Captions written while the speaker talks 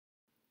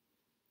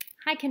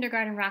Hi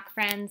Kindergarten Rock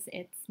friends,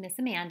 it's Miss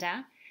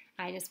Amanda.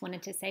 I just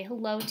wanted to say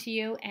hello to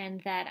you and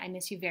that I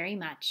miss you very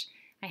much.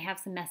 I have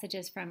some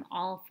messages from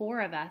all four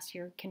of us,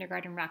 your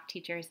Kindergarten Rock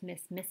teachers,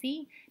 Miss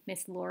Missy,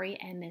 Miss Lori,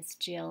 and Miss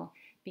Jill,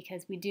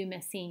 because we do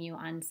miss seeing you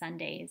on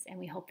Sundays and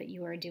we hope that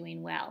you are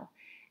doing well.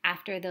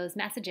 After those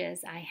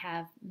messages, I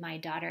have my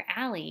daughter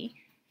Allie,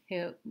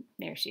 who,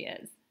 there she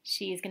is.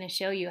 She's going to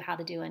show you how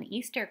to do an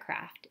Easter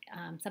craft,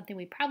 something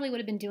we probably would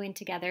have been doing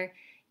together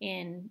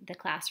in the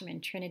classroom in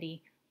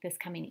Trinity this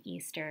coming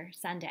Easter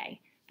Sunday,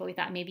 but we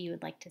thought maybe you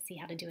would like to see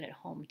how to do it at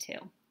home too.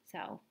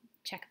 So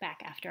check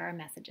back after our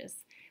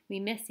messages. We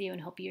miss you and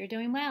hope you're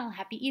doing well.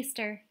 Happy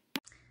Easter.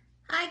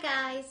 Hi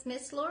guys,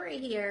 Miss Lori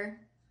here.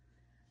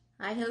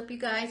 I hope you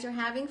guys are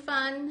having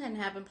fun and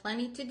having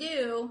plenty to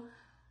do.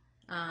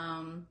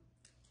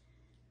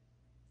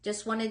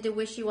 Just wanted to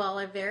wish you all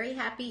a very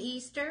happy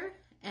Easter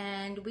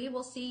and we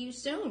will see you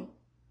soon.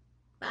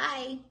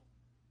 Bye.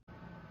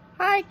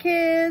 Hi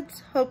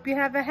kids, hope you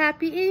have a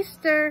happy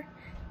Easter.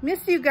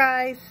 Miss you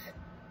guys.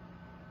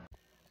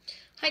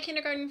 Hi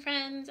kindergarten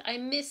friends, I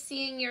miss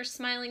seeing your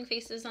smiling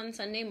faces on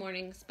Sunday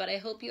mornings, but I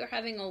hope you are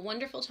having a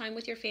wonderful time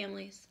with your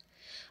families.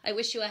 I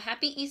wish you a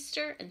happy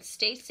Easter and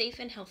stay safe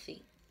and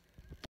healthy.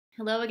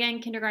 Hello again,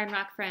 Kindergarten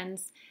Rock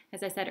friends.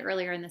 As I said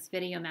earlier in this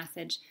video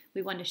message,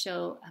 we want to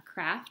show a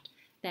craft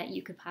that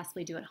you could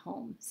possibly do at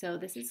home. So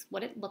this is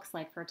what it looks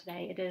like for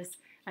today. It is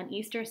an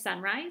Easter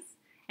sunrise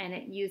and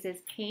it uses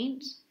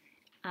paint,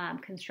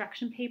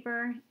 construction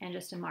paper, and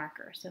just a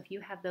marker. So if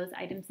you have those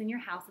items in your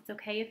house, it's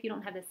okay if you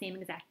don't have the same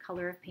exact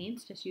color of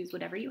paints, just use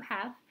whatever you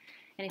have.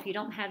 And if you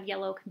don't have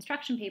yellow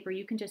construction paper,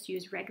 you can just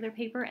use regular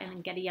paper and then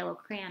get a yellow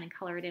crayon and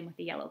color it in with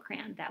the yellow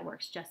crayon. That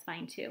works just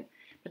fine too.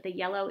 But the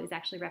yellow is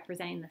actually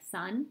representing the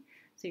sun.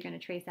 So you're going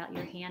to trace out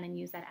your hand and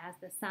use that as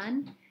the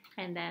sun.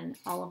 And then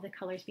all of the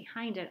colors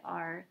behind it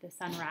are the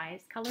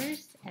sunrise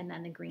colors and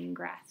then the green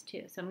grass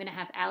too. So I'm going to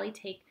have Allie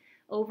take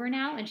over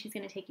now, and she's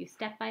going to take you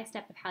step by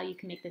step of how you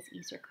can make this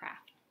Easter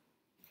craft.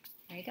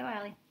 There you go,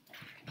 Allie.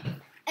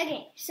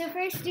 Okay, so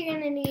first you're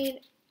going to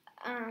need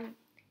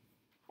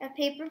a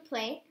paper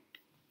plate.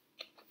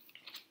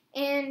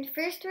 And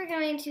first we're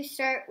going to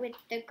start with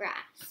the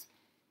grass.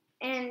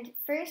 And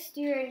first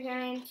you are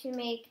going to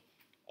make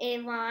a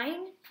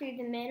line through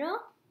the middle,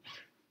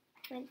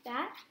 like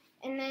that.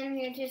 And then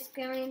you're just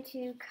going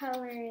to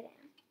color it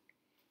in.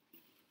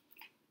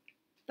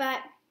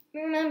 But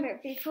remember,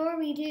 before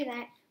we do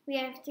that, we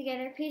have to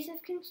get a piece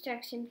of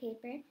construction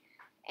paper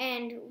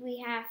and we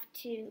have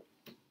to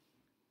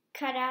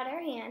cut out our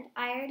hand.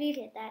 I already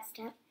did that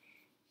step.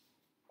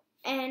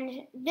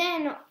 And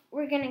then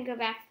we're going to go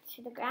back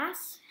to the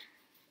grass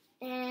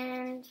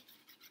and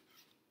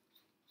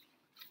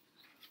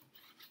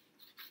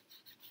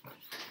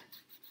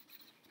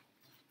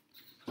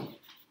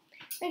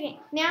okay,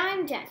 now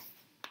I'm done.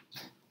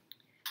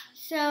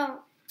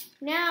 So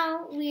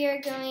now we are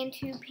going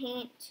to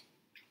paint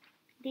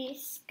the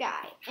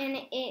sky, and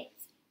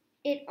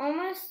it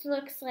almost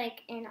looks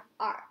like an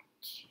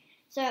arch.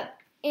 So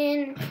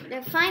in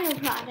the final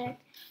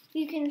product,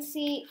 you can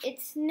see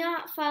it's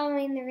not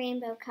following the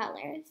rainbow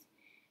colors.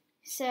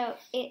 So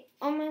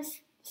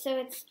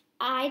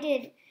I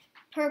did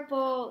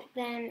purple,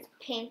 then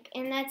pink,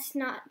 and that's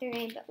not the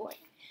rainbow order.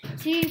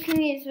 So you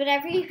can use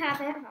whatever you have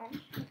at home,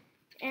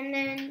 and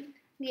then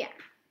yeah.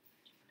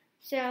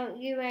 So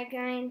you are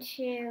going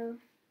to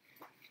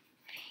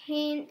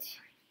paint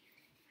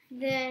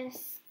the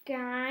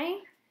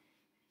sky,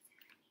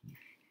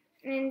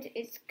 and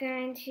it's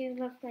going to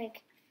look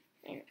like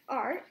an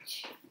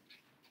arch.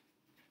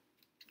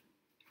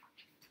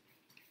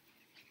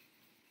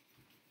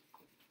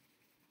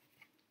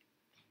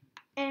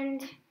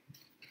 And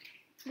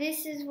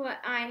this is what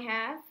I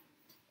have,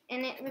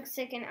 and it looks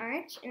like an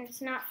arch, and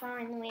it's not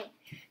following the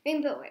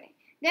rainbow order.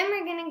 Then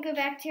we're going to go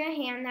back to a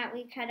hand that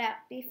we cut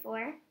out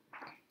before,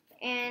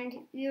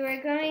 and you are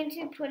going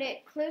to put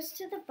it close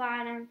to the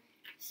bottom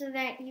so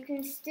that you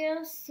can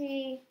still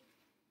see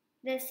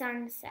the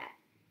sunset.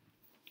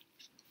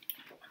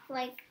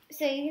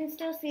 So you can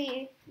still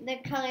see the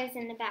colors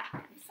in the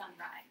background.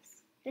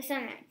 The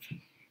sunrise.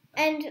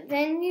 And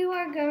then you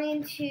are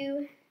going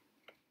to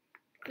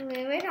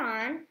glue it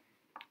on.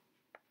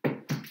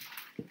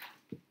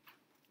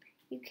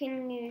 You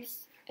can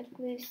use a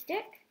glue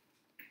stick.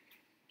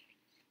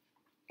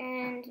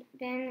 And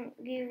then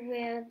you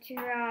will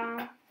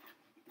draw,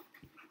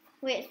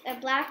 with a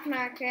black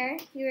marker,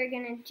 you are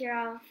going to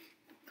draw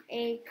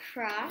a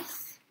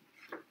cross.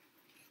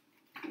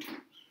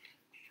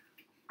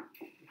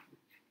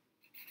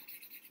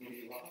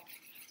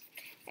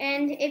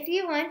 And if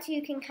you want,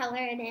 you can color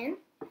it in.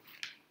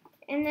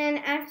 And then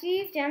after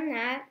you've done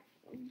that,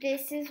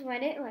 this is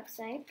what it looks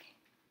like.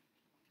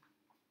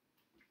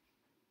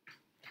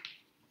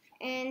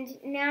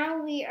 And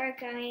now we are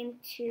going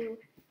to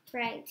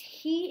write,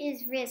 "He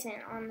is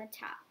risen" on the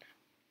top.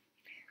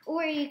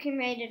 Or you can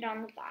write it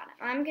on the bottom.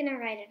 I'm going to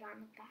write it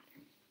on the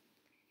bottom.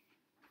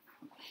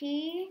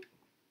 He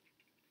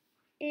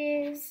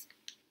is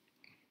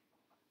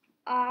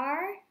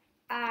R-I-S-E-N.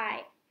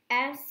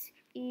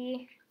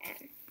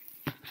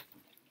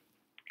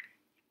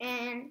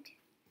 And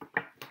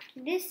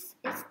this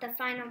is the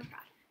final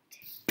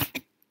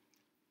product.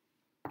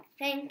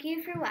 Thank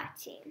you for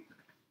watching.